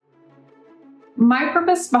My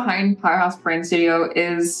purpose behind Powerhouse Brand Studio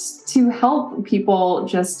is to help people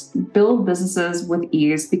just build businesses with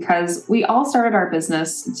ease because we all started our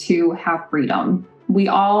business to have freedom. We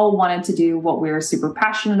all wanted to do what we were super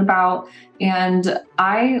passionate about. And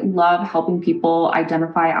I love helping people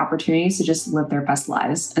identify opportunities to just live their best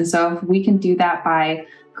lives. And so if we can do that by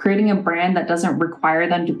creating a brand that doesn't require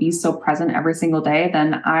them to be so present every single day,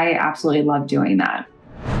 then I absolutely love doing that.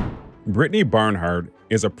 Brittany Barnhart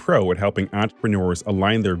is a pro at helping entrepreneurs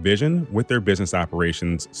align their vision with their business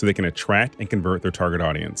operations so they can attract and convert their target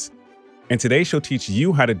audience. And today she'll teach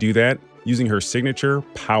you how to do that using her signature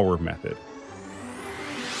POWER method.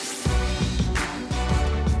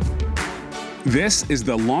 This is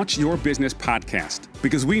the Launch Your Business podcast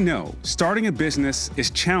because we know starting a business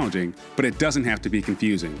is challenging, but it doesn't have to be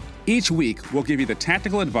confusing. Each week, we'll give you the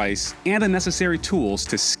tactical advice and the necessary tools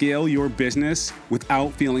to scale your business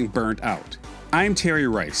without feeling burnt out. I'm Terry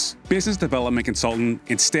Rice, business development consultant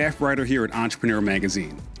and staff writer here at Entrepreneur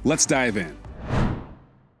Magazine. Let's dive in.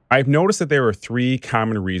 I've noticed that there are 3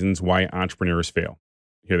 common reasons why entrepreneurs fail.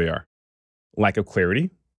 Here they are: lack of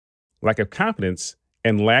clarity, lack of confidence,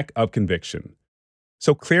 and lack of conviction.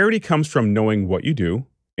 So clarity comes from knowing what you do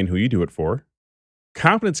and who you do it for.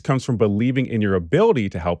 Confidence comes from believing in your ability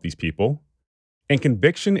to help these people. And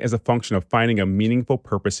conviction is a function of finding a meaningful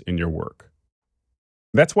purpose in your work.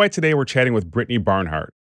 That's why today we're chatting with Brittany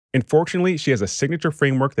Barnhart. And fortunately, she has a signature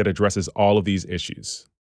framework that addresses all of these issues.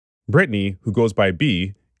 Brittany, who goes by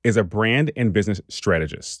B, is a brand and business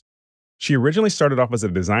strategist. She originally started off as a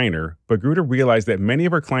designer, but grew to realize that many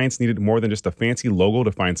of her clients needed more than just a fancy logo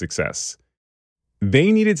to find success.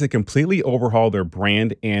 They needed to completely overhaul their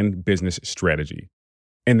brand and business strategy.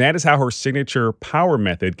 And that is how her signature POWER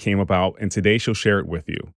method came about, and today she'll share it with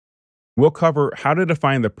you. We'll cover how to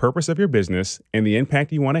define the purpose of your business and the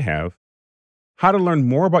impact you want to have, how to learn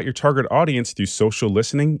more about your target audience through social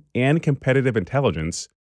listening and competitive intelligence,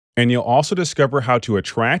 and you'll also discover how to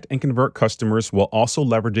attract and convert customers while also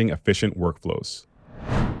leveraging efficient workflows.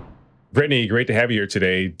 Brittany, great to have you here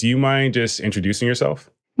today. Do you mind just introducing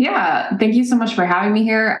yourself? Yeah, thank you so much for having me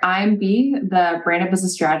here. I'm B, the brand and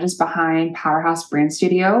business strategist behind Powerhouse Brand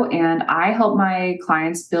Studio, and I help my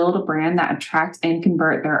clients build a brand that attracts and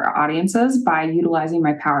convert their audiences by utilizing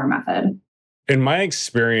my POWER method. In my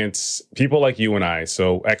experience, people like you and I,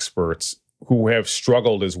 so experts who have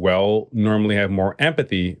struggled as well, normally have more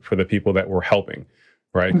empathy for the people that we're helping,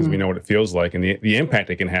 right? Because we know what it feels like and the impact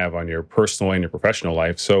it can have on your personal and your professional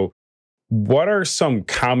life. So what are some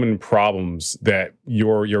common problems that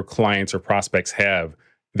your clients or prospects have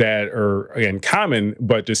that are, again, common,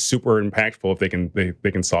 but just super impactful if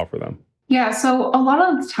they can solve for them? Yeah, so a lot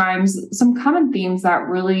of the times, some common themes that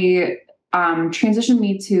really transitioned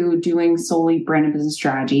me to doing solely brand and business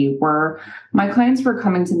strategy were my clients were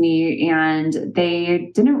coming to me and they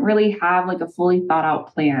didn't really have like a fully thought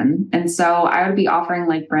out plan. And so I would be offering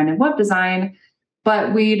like brand and web design,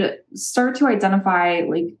 but we'd start to identify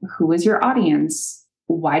like, who is your audience?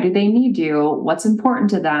 Why do they need you? What's important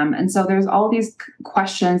to them? And so there's all these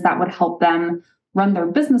questions that would help them run their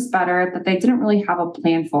business better that they didn't really have a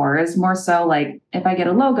plan for. It's more so like, if I get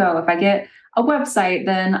a logo, if I get a website,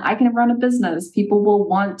 then I can run a business. People will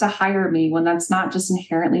want to hire me when that's not just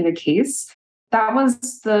inherently the case. That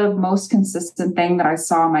was the most consistent thing that I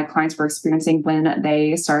saw my clients were experiencing when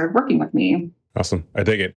they started working with me. Awesome. I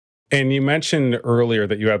dig it. And you mentioned earlier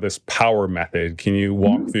that you have this POWER method. Can you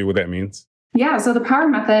walk through what that means? Yeah, so the POWER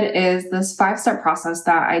method is this 5-step process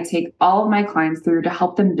that I take all of my clients through to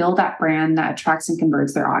help them build that brand that attracts and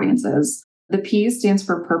converts their audiences. The P stands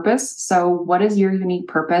for purpose. So what is your unique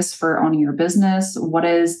purpose for owning your business? What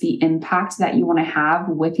is the impact that you want to have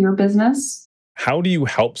with your business? How do you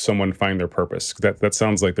help someone find their purpose? That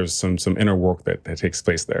sounds like there's some inner work that takes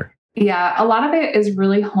place there. Yeah, a lot of it is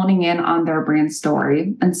really honing in on their brand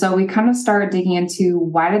story. And so we kind of start digging into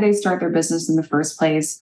why did they start their business in the first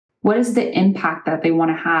place? What is the impact that they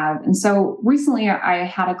want to have? And so recently I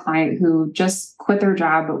had a client who just quit their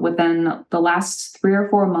job within the last 3 or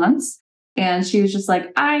 4 months. And she was just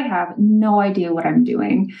like, I have no idea what I'm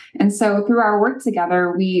doing. And so through our work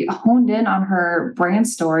together, we honed in on her brand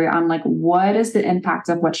story on like, what is the impact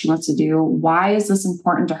of what she wants to do? Why is this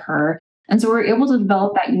important to her? And so we're able to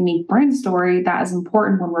develop that unique brand story that is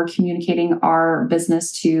important when we're communicating our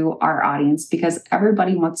business to our audience, because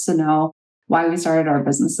everybody wants to know why we started our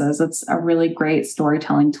businesses. It's a really great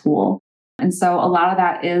storytelling tool. And so a lot of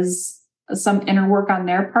that is some inner work on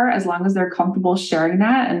their part, as long as they're comfortable sharing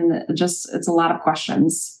that. And just, it's a lot of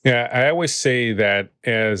questions. Yeah, I always say that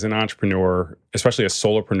as an entrepreneur, especially a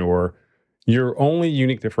solopreneur, Your only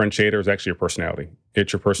unique differentiator is actually your personality.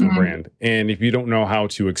 It's your personal brand. And if you don't know how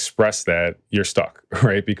to express that, you're stuck,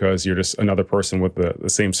 right? Because you're just another person with the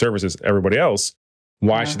same service as everybody else.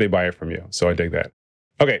 Why should they buy it from you? So I dig that.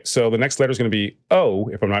 Okay, so the next letter is going to be O,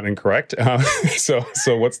 if I'm not incorrect. So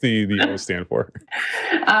what's the O stand for?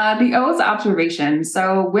 The O is observation.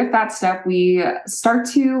 So with that step, we start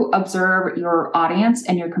to observe your audience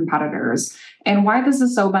and your competitors. And why this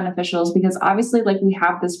is so beneficial is because obviously, like, we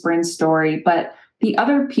have this brand story, but the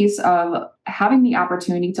other piece of having the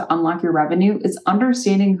opportunity to unlock your revenue is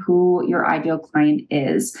understanding who your ideal client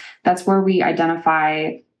is. That's where we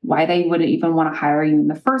identify why they wouldn't even want to hire you in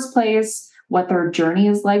the first place, what their journey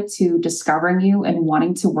is like to discovering you and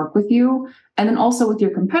wanting to work with you. And then also with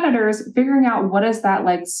your competitors, figuring out what is that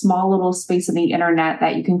like small little space in the internet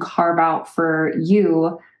that you can carve out for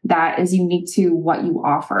you that is unique to what you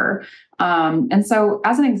offer. And so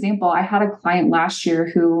as an example, I had a client last year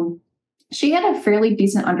who she had a fairly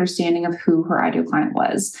decent understanding of who her ideal client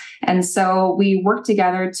was. And so we worked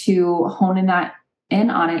together to hone in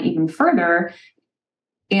on it even further.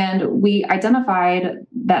 And we identified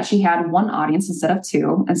that she had one audience instead of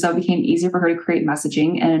two. And so it became easier for her to create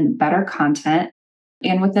messaging and better content.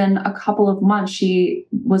 And within a couple of months, she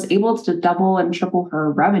was able to double and triple her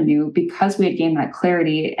revenue because we had gained that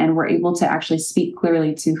clarity and were able to actually speak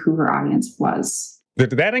clearly to who her audience was.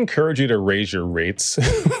 Did that encourage you to raise your rates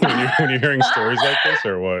when you're hearing stories like this,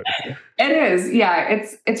 or what? It is. Yeah,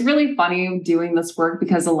 it's really funny doing this work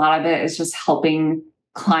because a lot of it is just helping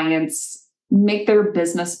clients make their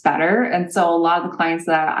business better. And so a lot of the clients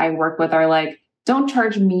that I work with are like, don't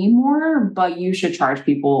charge me more, but you should charge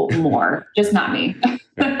people more, just not me.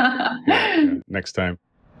 Yeah. Next time.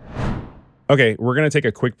 Okay, we're going to take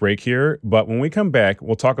a quick break here, but when we come back,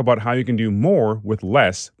 we'll talk about how you can do more with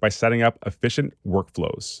less by setting up efficient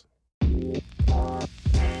workflows.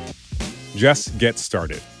 Just get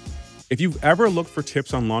started. If you've ever looked for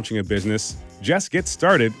tips on launching a business, Just Get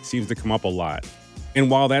Started seems to come up a lot. And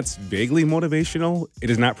while that's vaguely motivational, it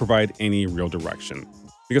does not provide any real direction.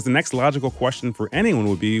 Because the next logical question for anyone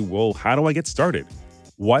would be, well, how do I get started?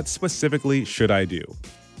 What specifically should I do?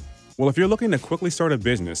 Well, if you're looking to quickly start a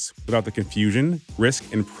business without the confusion,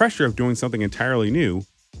 risk, and pressure of doing something entirely new,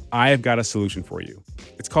 I have got a solution for you.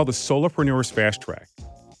 It's called the Solopreneur's Fast Track,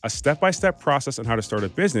 a step-by-step process on how to start a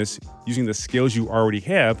business using the skills you already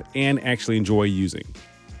have and actually enjoy using.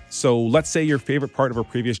 So let's say your favorite part of a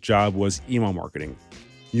previous job was email marketing.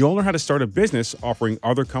 You'll learn how to start a business offering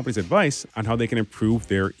other companies advice on how they can improve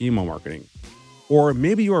their email marketing. Or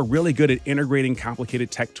maybe you are really good at integrating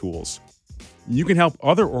complicated tech tools. You can help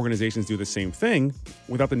other organizations do the same thing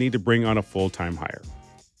without the need to bring on a full-time hire.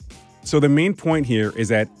 So the main point here is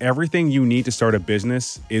that everything you need to start a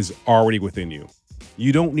business is already within you.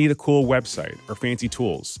 You don't need a cool website or fancy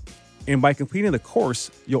tools. And by completing the course,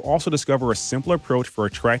 you'll also discover a simpler approach for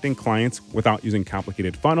attracting clients without using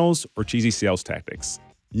complicated funnels or cheesy sales tactics.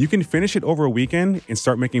 You can finish it over a weekend and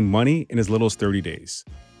start making money in as little as 30 days.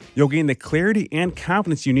 You'll gain the clarity and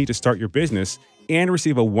confidence you need to start your business and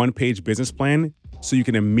receive a one-page business plan so you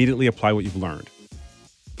can immediately apply what you've learned.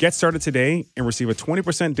 Get started today and receive a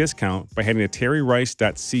 20% discount by heading to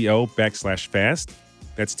terryrice.co/fast.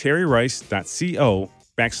 That's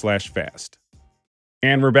terryrice.co/fast.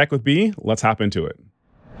 And we're back with B. Let's hop into it.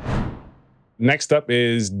 Next up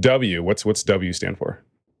is W. What's W stand for?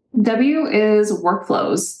 W is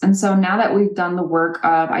workflows. And so now that we've done the work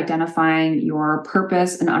of identifying your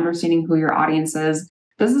purpose and understanding who your audience is,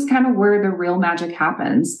 this is kind of where the real magic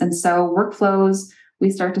happens. And so workflows, we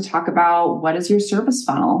start to talk about, what is your service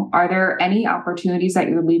funnel? Are there any opportunities that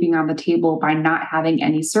you're leaving on the table by not having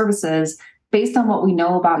any services based on what we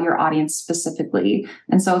know about your audience specifically?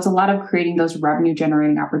 And so it's a lot of creating those revenue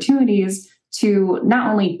generating opportunities to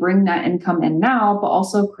not only bring that income in now, but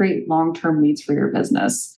also create long-term leads for your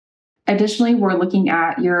business. Additionally, we're looking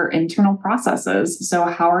at your internal processes. So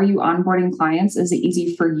how are you onboarding clients? Is it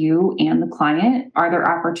easy for you and the client? Are there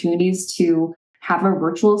opportunities to have a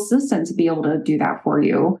virtual assistant to be able to do that for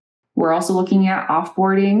you? We're also looking at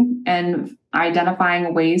offboarding and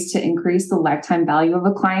identifying ways to increase the lifetime value of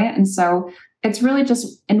a client. And so it's really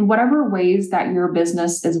just in whatever ways that your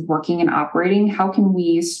business is working and operating, how can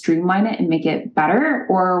we streamline it and make it better?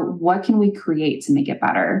 Or what can we create to make it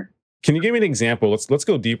better? Can you give me an example? Let's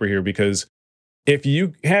go deeper here, because if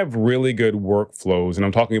you have really good workflows, and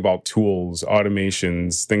I'm talking about tools,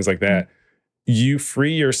 automations, things like that, you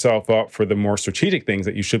free yourself up for the more strategic things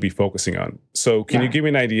that you should be focusing on. So can you give me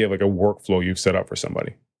an idea of like a workflow you've set up for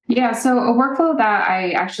somebody? Yeah, so a workflow that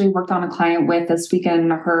I actually worked on a client with this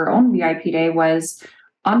weekend, her own VIP day, was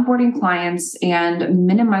onboarding clients and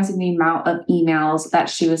minimizing the amount of emails that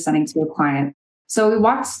she was sending to a client. So we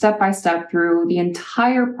walked step by step through the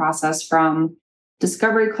entire process from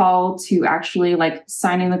discovery call to actually like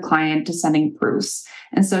signing the client to sending proofs.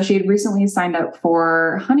 And so she had recently signed up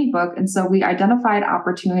for HoneyBook. And so we identified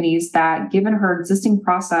opportunities that, given her existing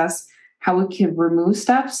process, how we could remove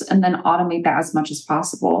steps and then automate that as much as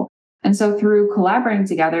possible. And so through collaborating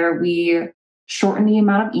together, we shortened the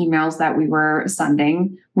amount of emails that we were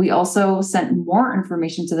sending. We also sent more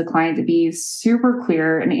information to the client to be super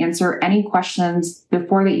clear and answer any questions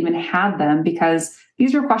before they even had them, because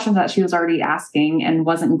these were questions that she was already asking and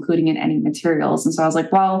wasn't including in any materials. And so I was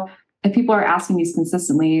like, well, if people are asking these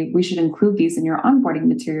consistently, we should include these in your onboarding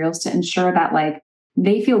materials to ensure that like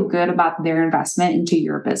they feel good about their investment into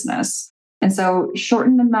your business. And so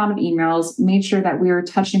shortened the amount of emails, made sure that we were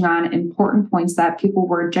touching on important points that people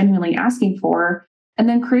were genuinely asking for, and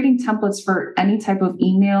then creating templates for any type of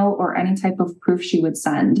email or any type of proof she would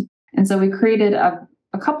send. And so we created a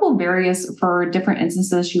couple of various for different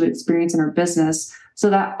instances she would experience in her business, so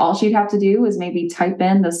that all she'd have to do is maybe type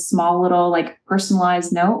in this small little like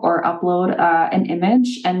personalized note or upload an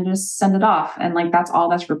image and just send it off. And like, that's all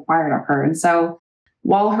that's required of her. And so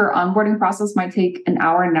while her onboarding process might take an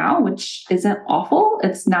hour now, which isn't awful,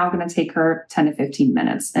 it's now going to take her 10 to 15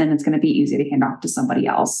 minutes, and it's going to be easy to hand off to somebody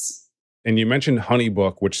else. And you mentioned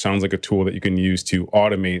HoneyBook, which sounds like a tool that you can use to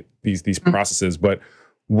automate these processes. But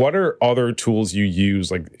what are other tools you use,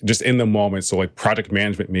 like just in the moment? So like project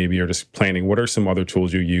management maybe, or just planning. What are some other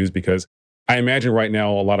tools you use? Because I imagine right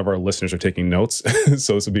now a lot of our listeners are taking notes.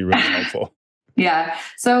 So this would be really helpful. Yeah.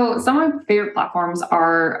 So some of my favorite platforms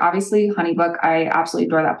are obviously HoneyBook. I absolutely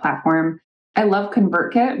adore that platform. I love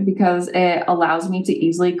ConvertKit because it allows me to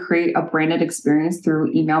easily create a branded experience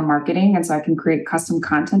through email marketing. And so I can create custom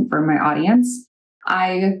content for my audience.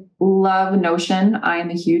 I love Notion. I'm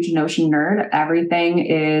a huge Notion nerd. Everything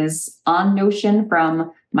is on Notion,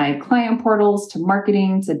 from my client portals to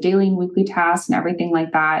marketing to daily and weekly tasks and everything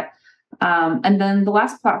like that. And then the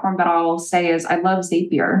last platform that I'll say is I love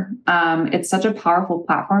Zapier. It's such a powerful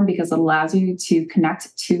platform because it allows you to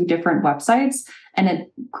connect to different websites and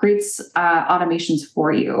it creates automations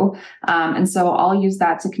for you. And so I'll use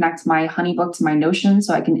that to connect my HoneyBook to my Notion,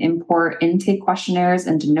 so I can import intake questionnaires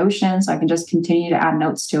into Notion, so I can just continue to add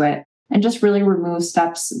notes to it and just really remove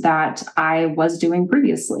steps that I was doing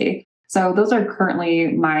previously. So those are currently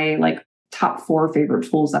my like top 4 favorite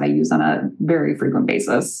tools that I use on a very frequent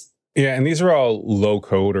basis. Yeah, and these are all low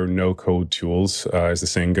code or no code tools, as the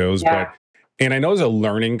saying goes. Yeah. And I know there's a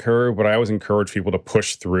learning curve, but I always encourage people to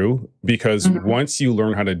push through, because once you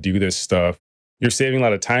learn how to do this stuff, you're saving a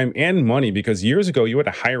lot of time and money, because years ago you had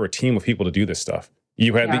to hire a team of people to do this stuff.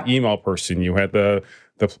 You had the email person, you had the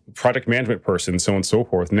project management person, so on and so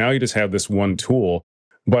forth. Now you just have this one tool.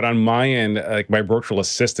 But on my end, like my virtual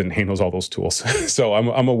assistant handles all those tools. So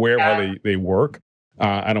I'm aware of how they work.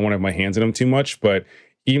 I don't want to have my hands in them too much, but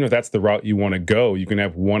even if that's the route you want to go, you can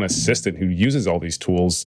have one assistant who uses all these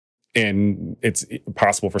tools, and it's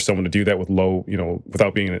possible for someone to do that with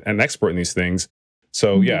without being an expert in these things.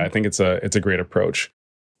 So yeah, I think it's a great approach.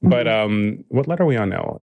 But what letter are we on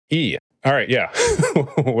now? E. All right, yeah.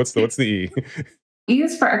 What's the E? E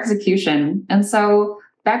is for execution. And so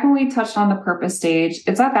back when we touched on the purpose stage,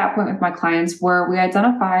 it's at that point with my clients where we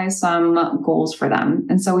identify some goals for them.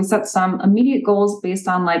 And so we set some immediate goals based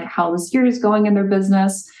on like how this year is going in their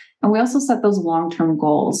business. And we also set those long-term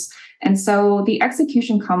goals. And so the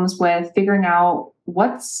execution comes with figuring out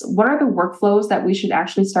what are the workflows that we should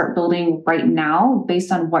actually start building right now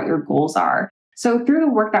based on what your goals are. So through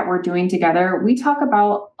the work that we're doing together, we talk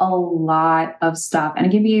about a lot of stuff, and it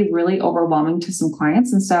can be really overwhelming to some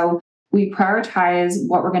clients. And so we prioritize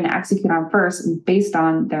what we're going to execute on first based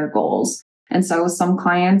on their goals. And so some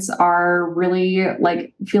clients are really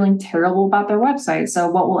like feeling terrible about their website. So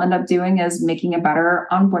what we'll end up doing is making a better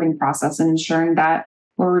onboarding process and ensuring that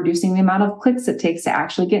we're reducing the amount of clicks it takes to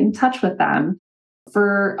actually get in touch with them.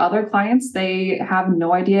 For other clients, they have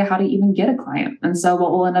no idea how to even get a client. And so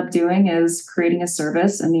what we'll end up doing is creating a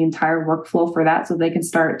service and the entire workflow for that so they can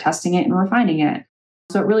start testing it and refining it.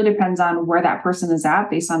 So it really depends on where that person is at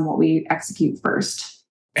based on what we execute first.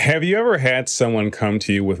 Have you ever had someone come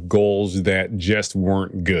to you with goals that just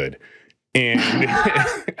weren't good? And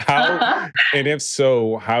and if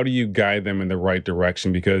so, how do you guide them in the right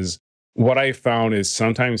direction? Because what I found is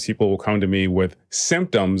sometimes people will come to me with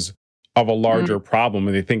symptoms of a larger problem,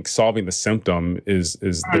 and they think solving the symptom is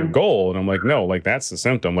their goal. And I'm like, no, like that's the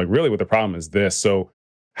symptom. Like really what the problem is this. So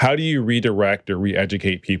how do you redirect or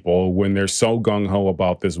re-educate people when they're so gung-ho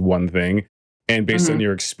about this one thing And based on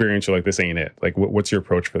your experience, you're like, this ain't it. Like, what's your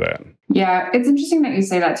approach for that? Yeah, it's interesting that you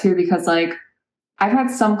say that too, because like I've had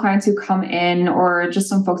some clients who come in, or just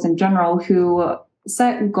some folks in general, who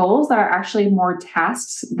set goals that are actually more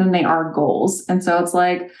tasks than they are goals. And so it's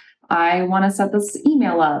like, I want to set this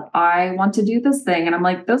email up. I want to do this thing. And I'm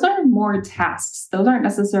like, those are more tasks. Those aren't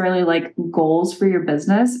necessarily like goals for your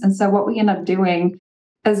business. And so what we end up doing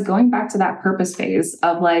is going back to that purpose phase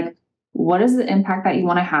of like, what is the impact that you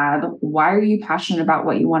want to have? Why are you passionate about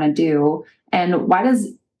what you want to do? And why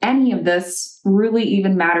does any of this really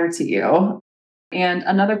even matter to you? And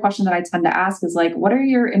another question that I tend to ask is like, what are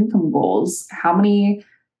your income goals? How many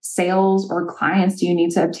sales or clients do you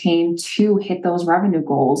need to obtain to hit those revenue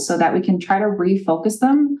goals, so that we can try to refocus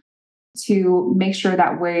them to make sure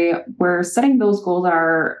that we're setting those goals that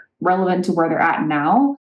are relevant to where they're at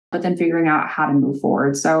now, but then figuring out how to move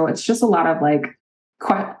forward. So it's just a lot of like,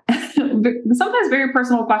 sometimes very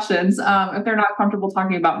personal questions if they're not comfortable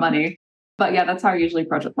talking about money. But yeah, that's how I usually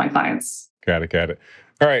approach it with my clients. Got it.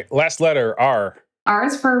 All right. Last letter, R. R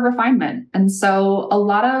is for refinement. And so a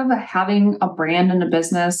lot of having a brand in a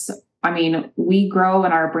business, I mean, we grow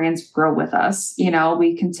and our brands grow with us. You know,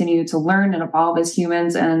 we continue to learn and evolve as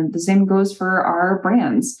humans, and the same goes for our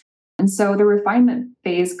brands. And so the refinement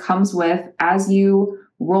phase comes with, as you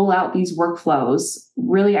roll out these workflows,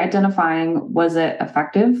 really identifying, was it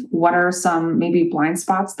effective? What are some maybe blind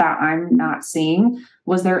spots that I'm not seeing?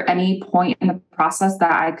 Was there any point in the process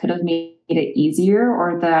that I could have made it easier,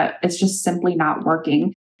 or that it's just simply not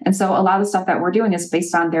working? And so a lot of the stuff that we're doing is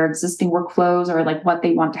based on their existing workflows or like what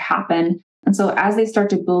they want to happen. And so as they start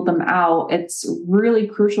to build them out, it's really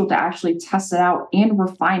crucial to actually test it out and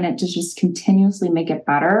refine it to just continuously make it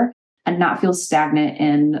better and not feel stagnant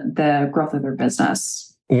in the growth of their business.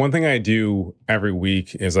 One thing I do every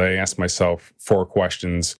week is I ask myself 4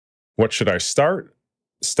 questions. What should I start,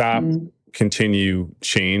 stop, continue,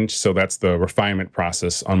 change? So that's the refinement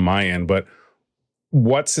process on my end. But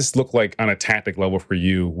what's this look like on a tactic level for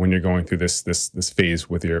you when you're going through this phase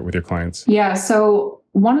with your clients? Yeah. So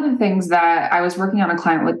one of the things that I was working on a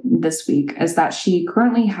client with this week is that she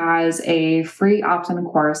currently has a free opt-in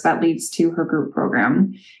course that leads to her group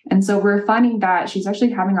program. And so we're finding that she's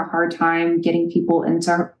actually having a hard time getting people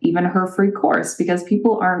into even her free course, because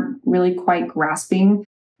people aren't really quite grasping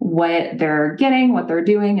what they're getting, what they're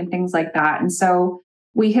doing, and things like that. And so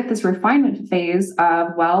we hit this refinement phase of,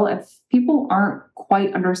 well, if people aren't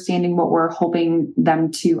quite understanding what we're hoping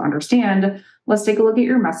them to understand, let's take a look at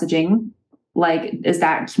your messaging. Like, is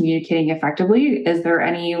that communicating effectively? Is there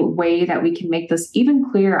any way that we can make this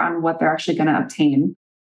even clearer on what they're actually going to obtain?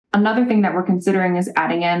 Another thing that we're considering is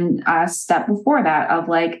adding in a step before that of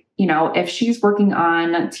like, you know, if she's working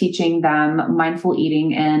on teaching them mindful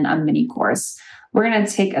eating in a mini course, we're going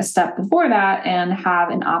to take a step before that and have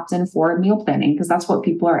an opt-in for meal planning, because that's what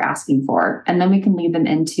people are asking for. And then we can lead them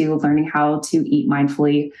into learning how to eat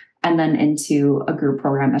mindfully, and then into a group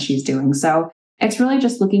program that she's doing. So it's really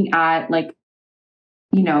just looking at like,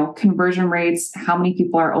 you know, conversion rates, how many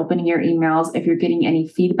people are opening your emails, if you're getting any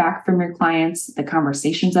feedback from your clients, the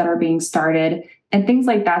conversations that are being started, and things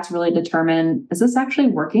like that to really determine, is this actually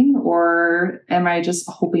working, or am I just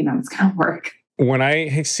hoping that it's going to work? When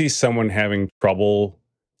I see someone having trouble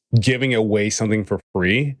giving away something for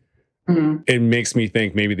free, it makes me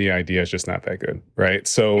think maybe the idea is just not that good, right?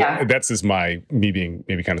 So that's just me being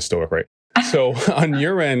maybe kind of stoic, right? So on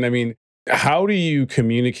your end, I mean, how do you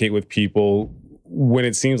communicate with people when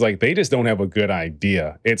it seems like they just don't have a good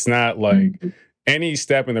idea? It's not like any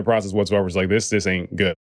step in the process whatsoever is like, this ain't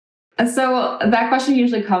good. So that question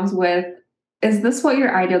usually comes with, is this what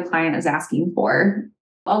your ideal client is asking for?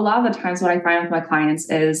 A lot of the times what I find with my clients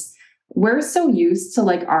is we're so used to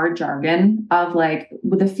like our jargon of like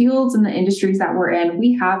with the fields and the industries that we're in,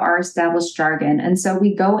 we have our established jargon. And so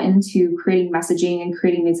we go into creating messaging and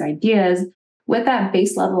creating these ideas with that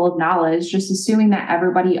base level of knowledge, just assuming that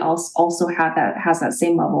everybody else also has that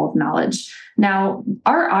same level of knowledge. Now,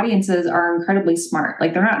 our audiences are incredibly smart.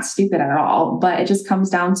 Like, they're not stupid at all, but it just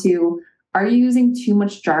comes down to, are you using too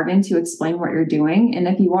much jargon to explain what you're doing? And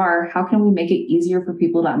if you are, how can we make it easier for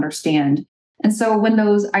people to understand? And so when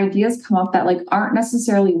those ideas come up that like aren't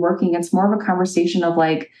necessarily working, it's more of a conversation of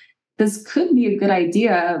like, this could be a good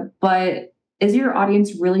idea, but is your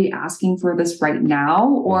audience really asking for this right now?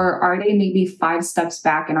 Or are they maybe 5 steps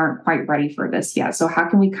back and aren't quite ready for this yet? So how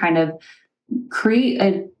can we kind of create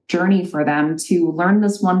a journey for them to learn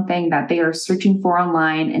this one thing that they are searching for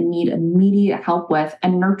online and need immediate help with,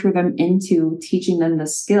 and nurture them into teaching them the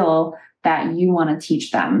skill that you want to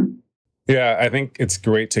teach them? Yeah, I think it's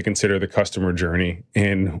great to consider the customer journey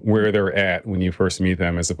and where they're at when you first meet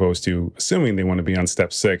them, as opposed to assuming they want to be on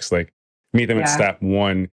step 6. Like, meet them at Yeah. step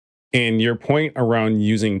one. And your point around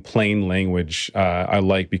using plain language, I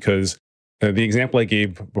like, because the example I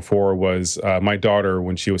gave before was my daughter,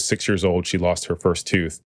 when she was 6 years old, she lost her first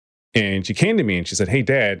tooth. And she came to me and she said, "Hey,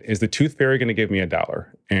 Dad, is the tooth fairy going to give me $1?"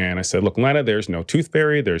 And I said, "Look, Lena, there's no tooth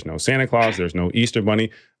fairy. There's no Santa Claus. There's no Easter bunny.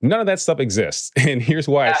 None of that stuff exists." And here's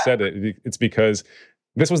why I said it. It's because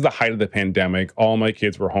this was the height of the pandemic. All my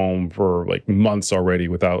kids were home for like months already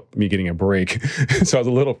without me getting a break. So I was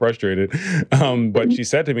a little frustrated. But she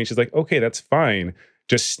said to me, she's like, "Okay, that's fine.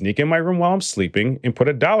 Just sneak in my room while I'm sleeping and put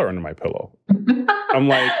 $1 under my pillow." I'm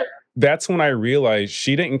like, that's when I realized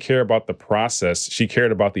she didn't care about the process. She cared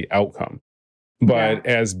about the outcome. But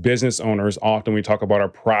as business owners, often we talk about our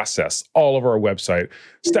process all over our website.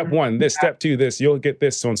 Step one, this, step two, this, you'll get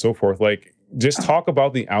this, so on and so forth. Like, just talk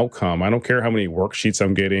about the outcome. I don't care how many worksheets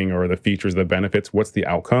I'm getting or the features, the benefits. What's the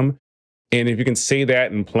outcome? And if you can say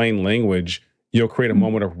that in plain language, you'll create a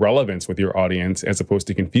moment of relevance with your audience as opposed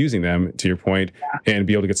to confusing them, to your point, and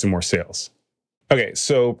be able to get some more sales. Okay,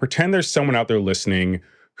 so pretend there's someone out there listening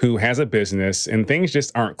who has a business and things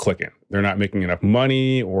just aren't clicking. They're not making enough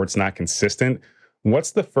money, or it's not consistent.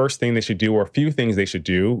 What's the first thing they should do, or a few things they should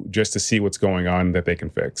do, just to see what's going on that they can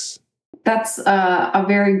fix? That's a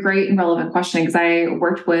very great and relevant question, because I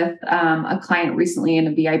worked with a client recently in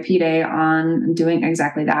a VIP day on doing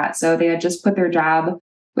exactly that. So they had just quit their job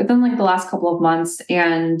within like the last couple of months.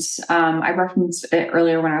 And I referenced it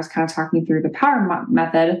earlier when I was kind of talking through the power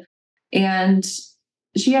method. And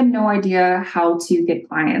she had no idea how to get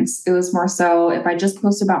clients. It was more so, if I just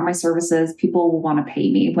post about my services, people will want to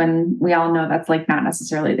pay me, when we all know that's like not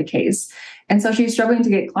necessarily the case. And so she's struggling to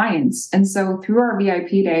get clients. And so through our VIP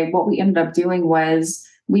day, what we ended up doing was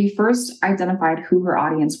we first identified who her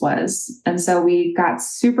audience was. And so we got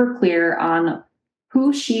super clear on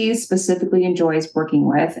who she specifically enjoys working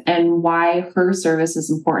with and why her service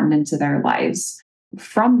is important into their lives.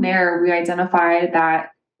 From there, we identified that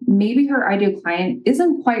maybe her ideal client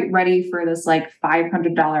isn't quite ready for this like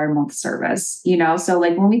 $500 a month service, So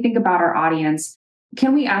like when we think about our audience,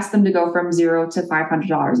 can we ask them to go from $0 to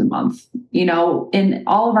 $500 a month? In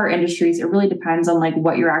all of our industries, it really depends on like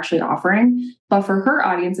what you're actually offering. But for her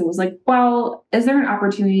audience, it was like, well, is there an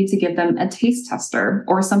opportunity to give them a taste tester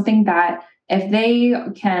or something that if they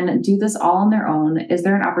can do this all on their own, is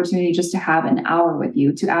there an opportunity just to have an hour with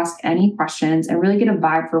you to ask any questions and really get a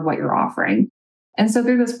vibe for what you're offering? And so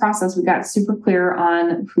through this process, we got super clear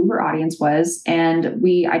on who her audience was, and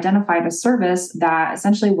we identified a service that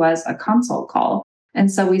essentially was a consult call.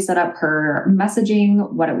 And so we set up her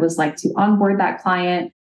messaging, what it was like to onboard that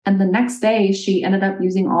client. And the next day, she ended up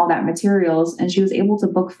using all that materials, and she was able to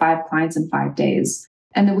book 5 clients in 5 days.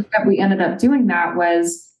 And the way that we ended up doing that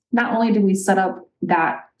was, not only did we set up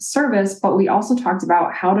that service, but we also talked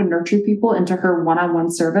about how to nurture people into her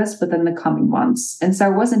one-on-one service within the coming months. And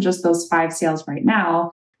so it wasn't just those 5 sales right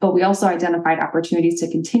now, but we also identified opportunities to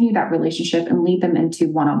continue that relationship and lead them into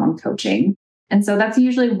one-on-one coaching. And so that's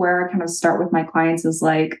usually where I kind of start with my clients, is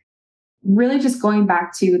like really just going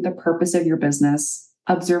back to the purpose of your business,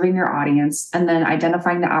 observing your audience, and then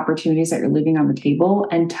identifying the opportunities that you're leaving on the table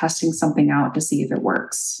and testing something out to see if it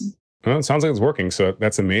works. Well, it sounds like it's working, so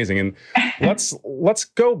that's amazing. And let's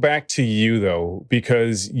go back to you though,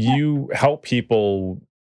 because you help people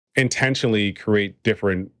intentionally create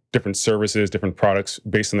different services, different products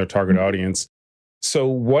based on their target audience. So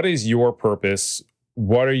what is your purpose?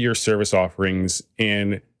 What are your service offerings?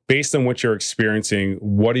 And based on what you're experiencing,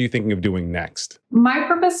 what are you thinking of doing next? My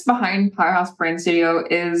purpose behind Powerhouse Brand Studio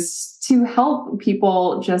is to help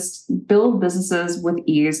people just build businesses with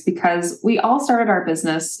ease, because we all started our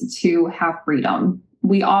business to have freedom.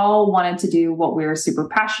 We all wanted to do what we were super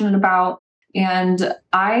passionate about. And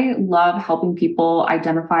I love helping people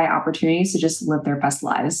identify opportunities to just live their best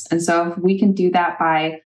lives. And so if we can do that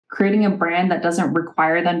by creating a brand that doesn't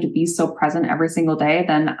require them to be so present every single day,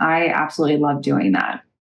 then I absolutely love doing that.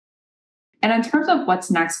 And in terms of what's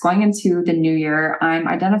next, going into the new year, I'm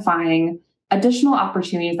identifying additional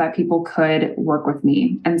opportunities that people could work with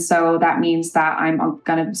me. And so that means that I'm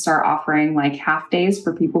going to start offering like half days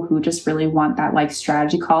for people who just really want that like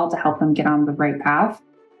strategy call to help them get on the right path.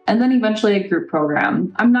 And then eventually a group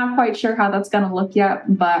program. I'm not quite sure how that's going to look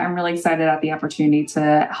yet, but I'm really excited at the opportunity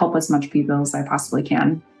to help as much people as I possibly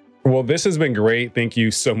can. Well, this has been great. Thank you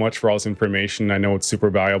so much for all this information. I know it's super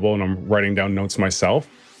valuable, and I'm writing down notes myself.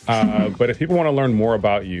 But if people want to learn more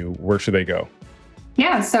about you, where should they go?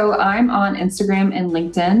 Yeah, so I'm on Instagram and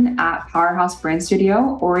LinkedIn at Powerhouse Brand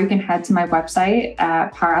Studio, or you can head to my website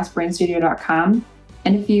at powerhousebrandstudio.com.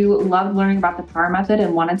 And if you love learning about the POWER method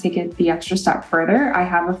and want to take it the extra step further, I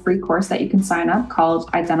have a free course that you can sign up called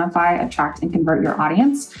Identify, Attract, and Convert Your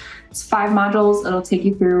Audience. It's 5 modules. It'll take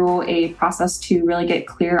you through a process to really get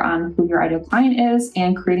clear on who your ideal client is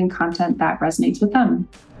and creating content that resonates with them.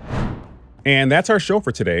 And that's our show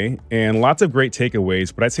for today, and lots of great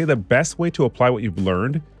takeaways, but I'd say the best way to apply what you've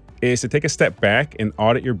learned is to take a step back and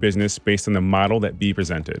audit your business based on the model that Bea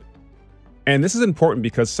presented. And this is important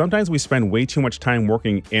because sometimes we spend way too much time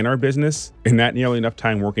working in our business and not nearly enough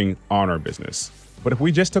time working on our business. But if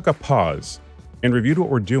we just took a pause and reviewed what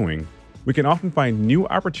we're doing, we can often find new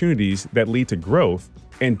opportunities that lead to growth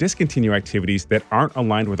and discontinue activities that aren't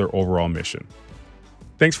aligned with our overall mission.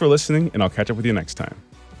 Thanks for listening, and I'll catch up with you next time.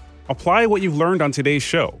 Apply what you've learned on today's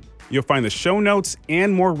show. You'll find the show notes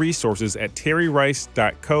and more resources at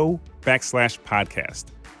terryrice.co/podcast.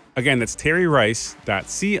 Again, that's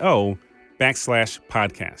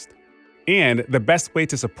terryrice.co/podcast. And the best way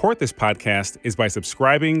to support this podcast is by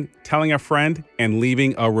subscribing, telling a friend, and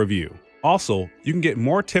leaving a review. Also, you can get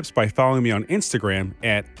more tips by following me on Instagram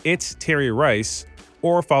at @itsterryrice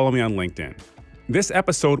or follow me on LinkedIn. This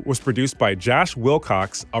episode was produced by Josh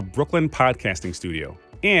Wilcox of Brooklyn Podcasting Studio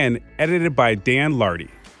and edited by Dan Lardy.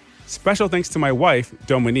 Special thanks to my wife,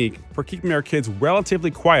 Dominique, for keeping our kids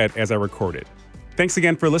relatively quiet as I recorded. Thanks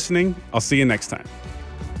again for listening. I'll see you next time.